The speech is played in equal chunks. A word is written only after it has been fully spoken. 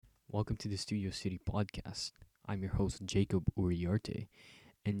Welcome to the Studio City podcast. I'm your host, Jacob Uriarte,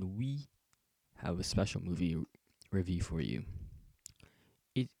 and we have a special movie review for you.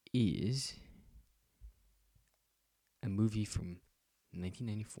 It is a movie from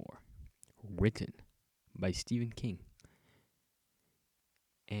 1994, written by Stephen King,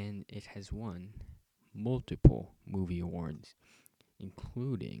 and it has won multiple movie awards,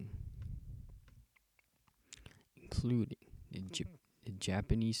 including including the, the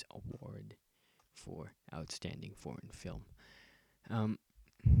Japanese Award for Outstanding Foreign Film. Um,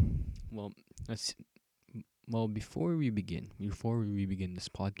 well, let's before we begin this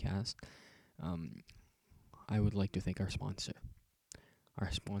podcast, um, I would like to thank our sponsor.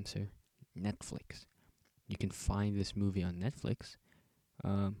 Our sponsor, Netflix. You can find this movie on Netflix.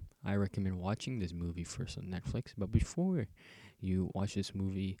 I recommend watching this movie first on Netflix. But before you watch this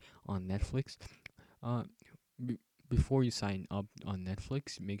movie on Netflix, uh, b- before you sign up on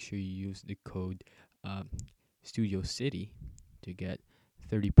Netflix, make sure you use the code uh, Studio City to get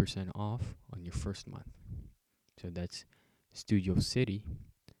 30% off on your first month. So that's Studio City,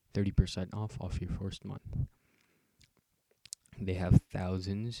 30% off your first month. They have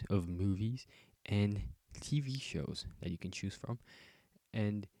thousands of movies and TV shows that you can choose from,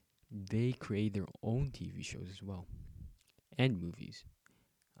 and they create their own TV shows as well and movies,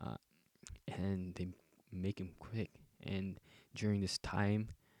 uh, and they make them quick. And during this time,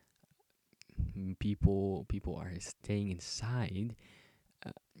 people are staying inside.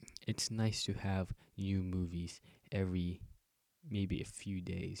 Uh, it's nice to have new movies every maybe a few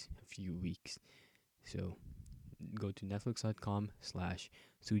days, a few weeks. So go to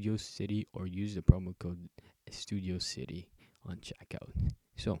netflix.com/Studio City or use the promo code Studio City on checkout.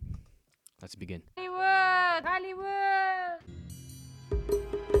 So let's begin. Hollywood! Hollywood!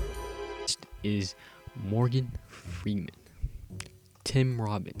 Next is Morgan Freeman, Tim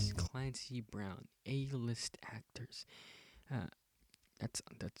Robbins, Clancy Brown, A-list actors. Uh,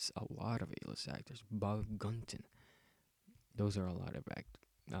 that's a lot of A-list actors. Bob Gunton. Those are a lot of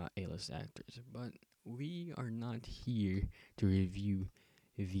A-list actors. But we are not here to review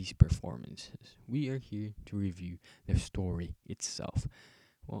these performances. We are here to review the story itself.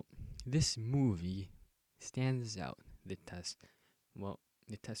 Well, this movie stands out well,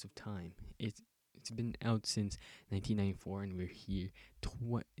 the test of time. It's been out since 1994, and we're here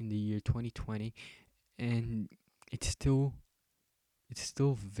in the year 2020, and it's still it's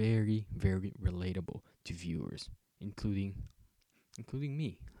still very relatable to viewers, including including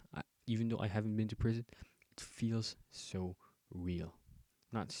me. Even though I haven't been to prison, it feels so real,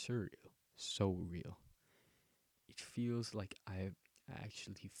 not surreal, so real. It feels like I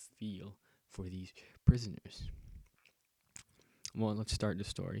actually feel for these prisoners. Well, let's start the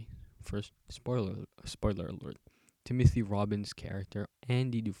story. First, spoiler alert. Timothy Robbins' character,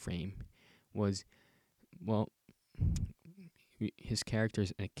 Andy Dufresne, was, well, his character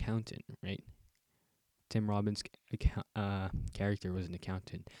is an accountant, right? Tim Robbins' character was an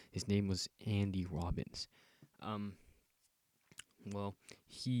accountant. His name was Andy Robbins. Um, well,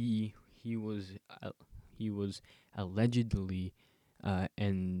 he was allegedly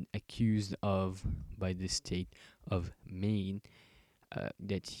and accused of by the state of Maine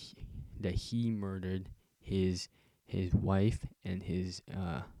that he murdered his his wife and his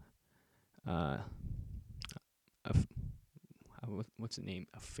uh aff- what's the name,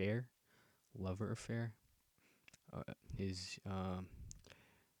 affair, lover affair, his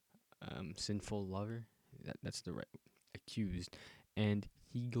sinful lover. That's the right accused, and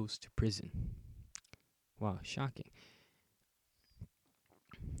he goes to prison. Wow, shocking.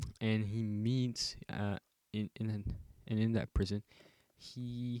 And he meets in that prison,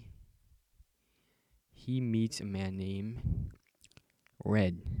 he he meets a man named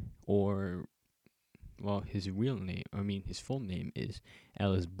Red, or his real name. I mean, his full name is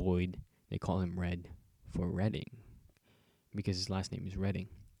Ellis Boyd. They call him Red for Redding because his last name is Redding.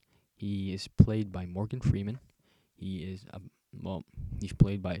 He is played by Morgan Freeman. He is well, he's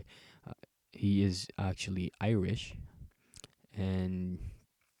played by. Uh, he is actually Irish, and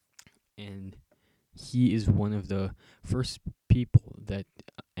and he is one of the first people that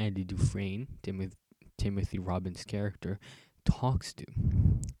Andy Dufresne, Timothy Robbins' character, talks to.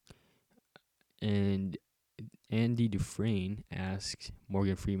 And Andy Dufresne asks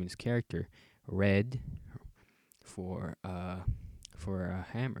Morgan Freeman's character, Red, for a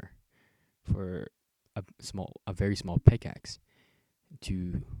hammer, for a very small pickaxe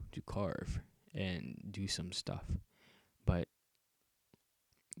to carve and do some stuff. But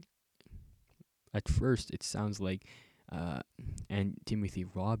at first, it sounds like and Timothy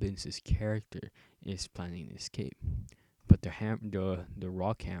Robbins' character is planning an escape. But but the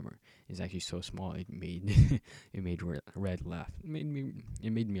rock hammer is actually so small it made it made Red laugh. It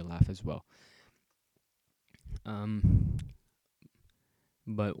made me laugh as well. Um,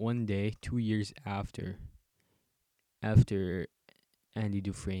 but one day, 2 years after Andy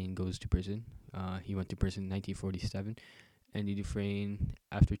Dufresne goes to prison, he went to prison in 1947. Andy Dufresne,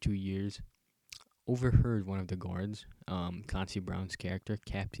 after 2 years, overheard one of the guards, Clancy Brown's character,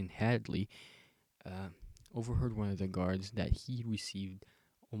 Captain Hadley, uh, overheard one of the guards that he received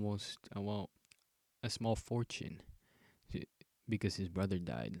almost, a small fortune to- because his brother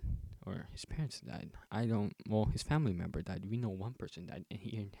died or his parents died. I don't, well, his family member died. We know one person died and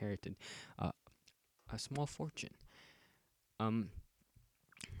he inherited uh, a small fortune. Um,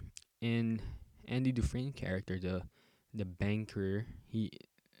 in Andy Dufresne character, the banker,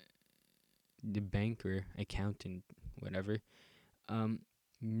 the banker, accountant, whatever, um,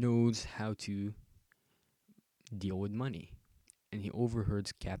 knows how to deal with money, and he overheard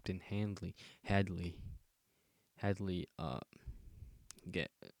Captain Hadley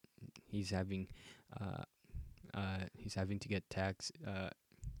get he's having uh he's having to get to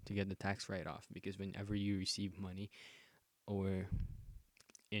get the tax write off, because whenever you receive money or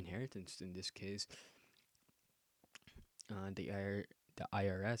inheritance in this case, the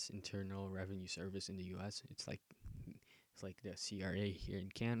IRS, Internal Revenue Service in the U.S. It's like the CRA here in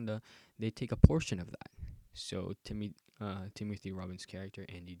Canada. They take a portion of that. So Timothy Robbins' character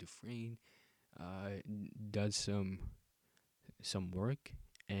Andy Dufresne does some work,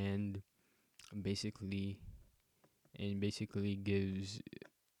 and basically gives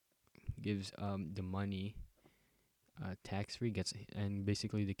the money tax free, gets and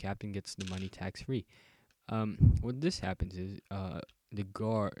basically the captain gets the money tax free. What this happens is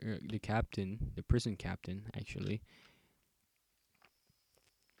the captain, the prison captain, actually,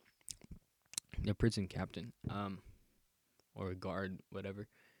 the prison captain, or a guard, whatever.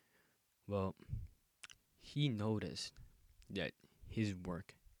 Well, he noticed that his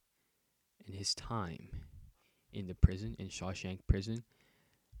work and his time in the prison, in Shawshank prison,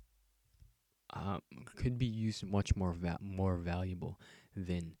 could be used much more valuable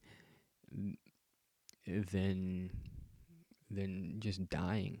than than than just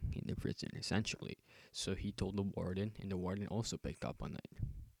dying in the prison, essentially. So he told the warden, and the warden also picked up on it.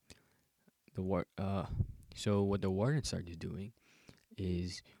 The war So what the warden started doing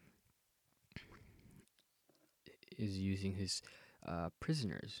is using his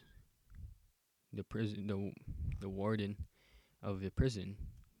prisoners. The warden of the prison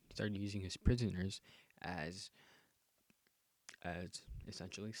started using his prisoners as as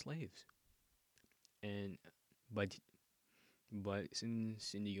essentially slaves. And but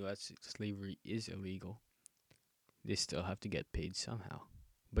since in the U.S. slavery is illegal, they still have to get paid somehow.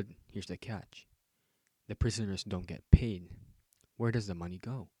 But here's the catch: the prisoners don't get paid. Where does the money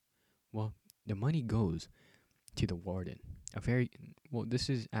go? Well, the money goes to the warden. This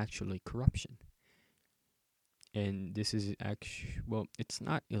is actually corruption. And this is actually, well, it's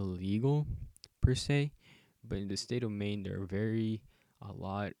not illegal per se, but in the state of Maine, there are a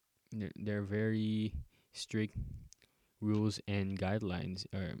lot, there are very strict rules and guidelines,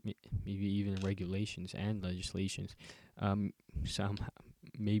 or maybe even regulations and legislations, um, some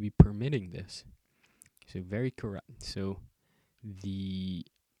maybe permitting this. So very corrupt. So the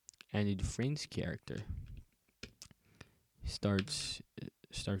Andy Dufresne's character starts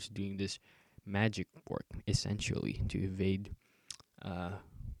starts doing this magic work, essentially, to evade uh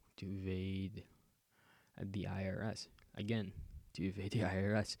to evade the IRS again, to evade the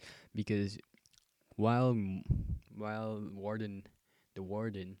IRS, because while while the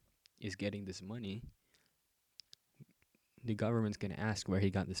warden is getting this money, the government's gonna ask where he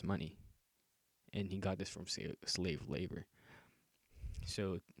got this money, and he got this from slave labor.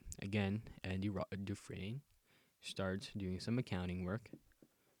 So again, Dufresne starts doing some accounting work,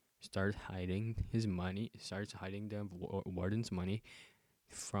 starts hiding his money, starts hiding the warden's money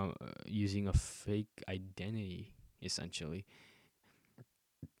from using a fake identity, essentially,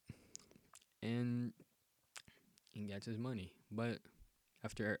 and he gets his money. But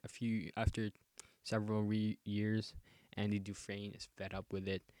after several years, Andy Dufresne is fed up with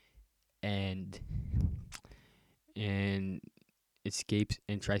it, and and escapes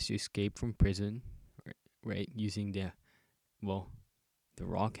and tries to escape from prison, right, using well the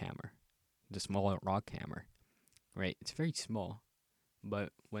rock hammer, the smaller rock hammer, right? It's very small,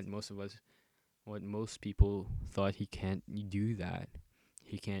 but what most people thought he can't do that,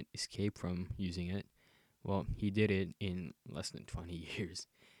 he can't escape from using it. Well, he did it in less than 20 years.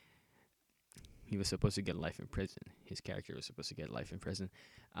 He was supposed to get life in prison. His character was supposed to get life in prison.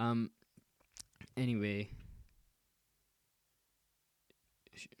 Um. Anyway,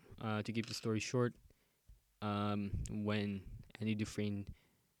 To keep the story short, when Andy Dufresne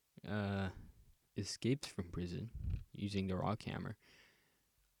uh, escapes from prison using the rock hammer,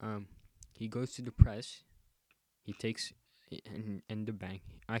 um, he goes to the press. He takes and the bank.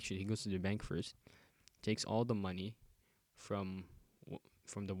 Actually, he goes to the bank first. Takes all the money from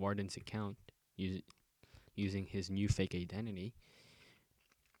from the warden's account using his new fake identity,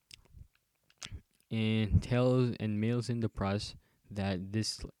 and tells and mails in the press that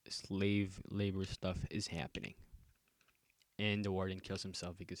this slave labor stuff is happening. And the warden kills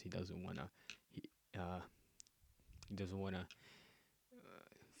himself because he, uh, he doesn't wanna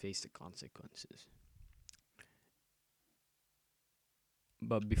face the consequences.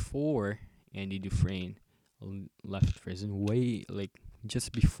 But before Andy Dufresne left prison, way like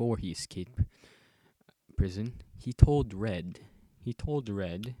just before he escaped prison, he told Red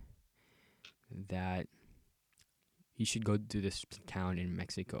that he should go to this town in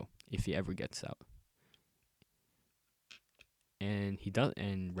Mexico if he ever gets out. And he does,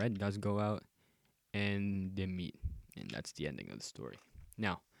 and Red does go out, and they meet, and that's the ending of the story.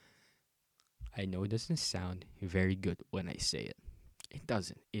 Now, I know it doesn't sound very good when I say it. It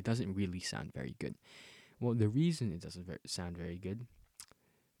doesn't. It doesn't really sound very good. Well, the reason it doesn't sound very good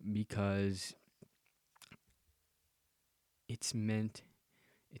because it's meant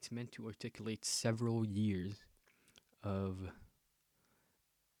to articulate several years of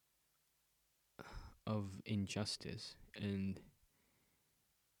injustice, and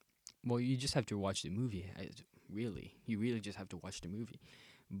well, you just have to watch the movie. Really, you really just have to watch the movie.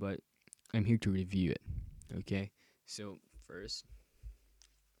 But I'm here to review it. Okay, so first,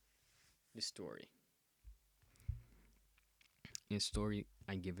 the story. In the story,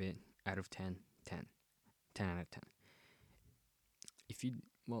 I give it out of 10, 10, 10 out of 10. If you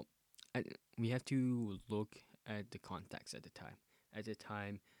well, I, we have to look at the context at the time. At the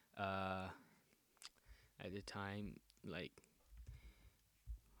time, uh, like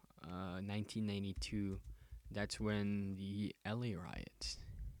 1992, that's when the LA riots.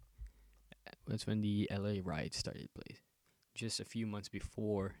 That's when the LA riots started place. Just a few months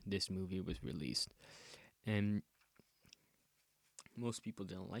before this movie was released, and most people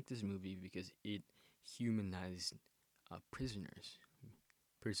didn't like this movie because it humanized prisoners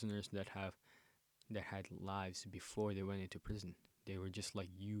that had lives before they went into prison. They were just like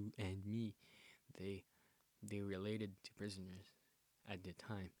you and me. They related to prisoners at the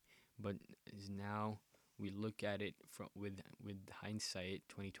time, but is now we look at it from with hindsight,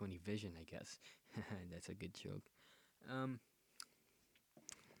 2020 vision, I guess. That's a good joke. Um,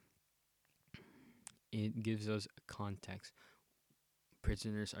 it gives us a context.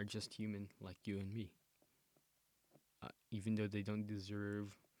 Prisoners are just human, like you and me. Even though they don't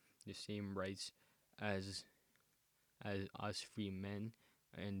deserve the same rights as us free men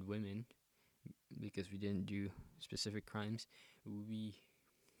and women, because we didn't do specific crimes, we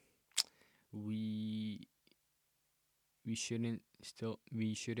we we shouldn't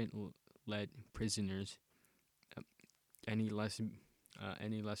let prisoners uh, any less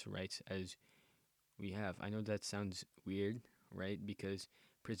any less rights as we have. I know that sounds weird, right? Because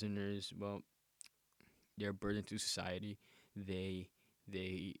prisoners, well, they're a burden to society. They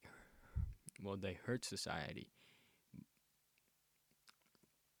they they hurt society.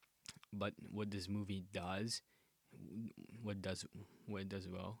 But what this movie does, what does what it does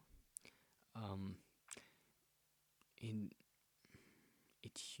well, um, it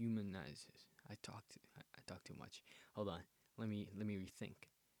it humanizes. I talk too much. Hold on. Let me rethink.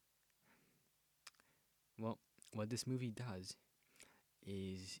 Well, what this movie does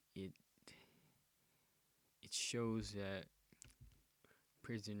is it shows that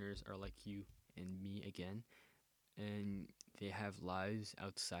prisoners are like you and me again, and they have lives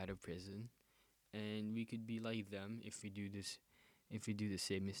outside of prison, and we could be like them if we do the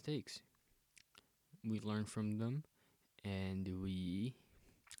same mistakes. We learn from them, and we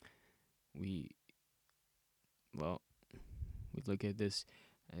well we look at this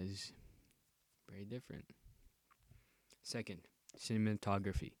as very different. Second,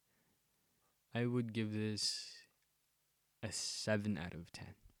 cinematography. I would give this a 7 out of 10.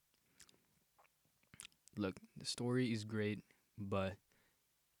 Look, the story is great, but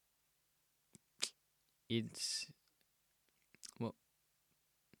it's well,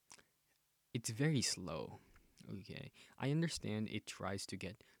 it's very slow. Okay. I understand it tries to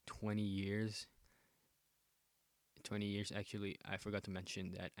get 20 years. 20 years, actually, I forgot to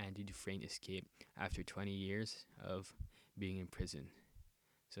mention that Andy Dufresne escaped after 20 years of being in prison.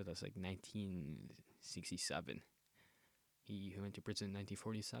 So that's like 1967. He went to prison in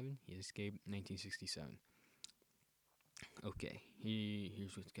 1947. He escaped 1967. Okay,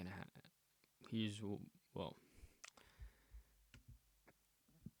 here's what's gonna happen. Well,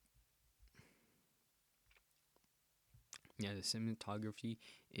 yeah, the cinematography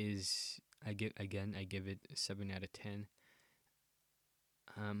is I give it a 7 out of 10.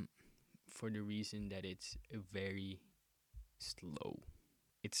 Um, for the reason that it's very slow.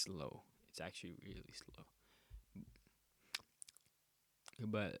 It's slow. It's actually really slow.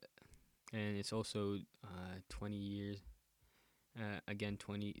 But and it's also 20 years. Again,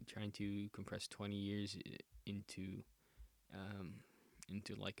 20 trying to compress 20 years um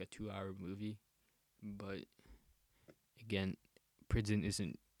into like a 2 hour movie. But again, prison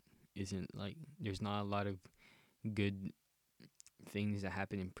isn't like there's not a lot of good things that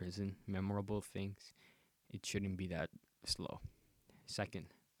happen in prison, memorable things. It shouldn't be that slow.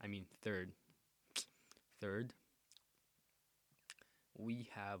 Third, we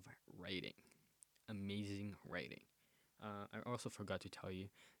have writing, amazing writing. I also forgot to tell you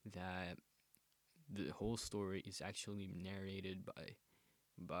that the whole story is actually narrated by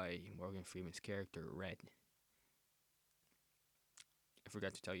Morgan Freeman's character Red. I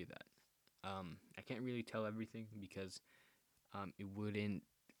forgot to tell you that. I can't really tell everything because it wouldn't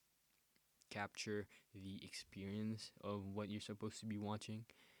capture the experience of what you're supposed to be watching.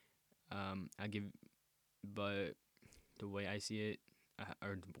 I give, but the way I see it,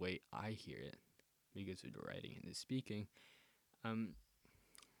 or the way I hear it, because of the writing and the speaking, um,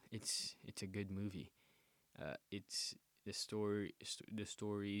 it's a good movie. It's the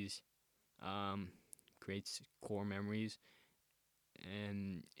stories, um, creates core memories,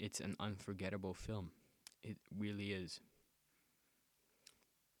 and it's an unforgettable film. It really is.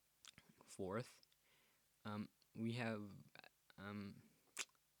 Fourth, um, we have um,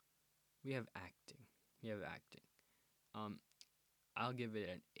 we have acting. We have acting. Um, I'll give it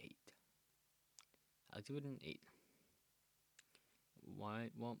an 8. I'll give it an 8. Why?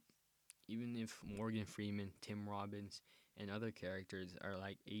 Well, even if Morgan Freeman, Tim Robbins, and other characters are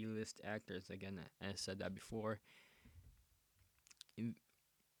like A-list actors, again, I said that before,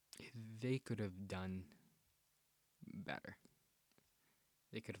 they could have done better.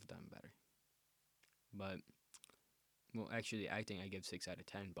 They could have done better. But, well, actually, acting I give 6 out of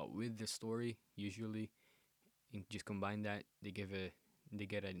 10. But with the story, usually, you just combine that, they get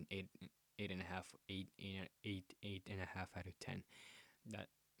an 8.5, 8.5 out of 10. That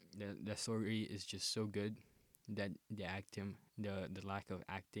the story is just so good that the lack of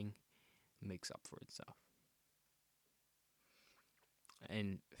acting makes up for itself.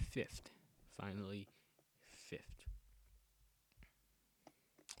 And finally, fifth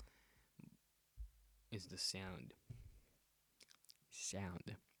is the sound.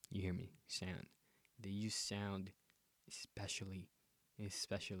 Sound. You hear me? Sound. They use sound especially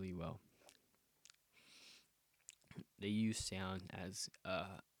well. They use sound as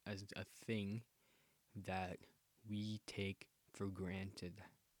a thing that we take for granted.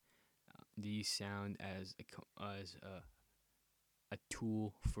 They use sound as a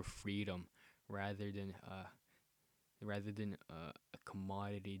tool for freedom rather than a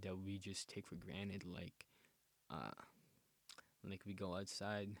commodity that we just take for granted, uh like we go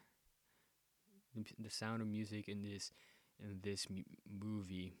outside. The sound of music in this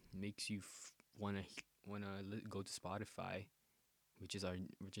movie makes you wanna go to Spotify, which is our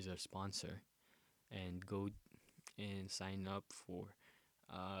sponsor, and go and uh sign up for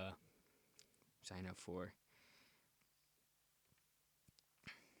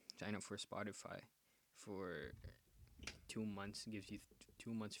Spotify for 2 months. Gives you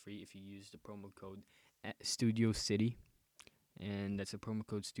 2 months free if you use the promo code at Studio City, and that's a promo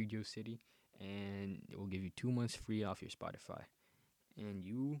code Studio City, and it will give you 2 months free off your Spotify, and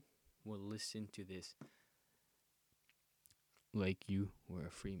you will listen to this like you were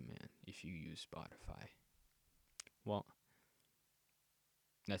a free man if you use Spotify. Well,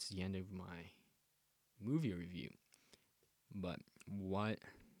 that's the end of my movie review. But what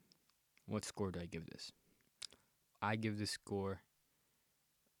score do I give this? I give this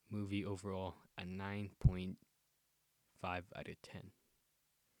movie overall a 9.5 out of 10.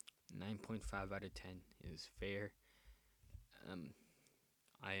 9.5 out of 10 is fair.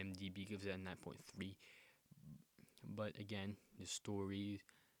 IMDb gives it a 9.3. But again, the story,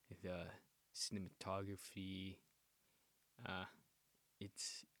 the cinematography,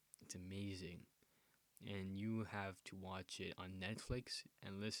 it's amazing, and you have to watch it on Netflix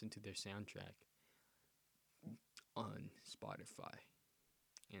and listen to their soundtrack on Spotify,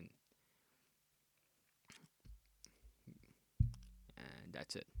 and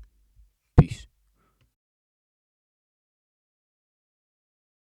that's it.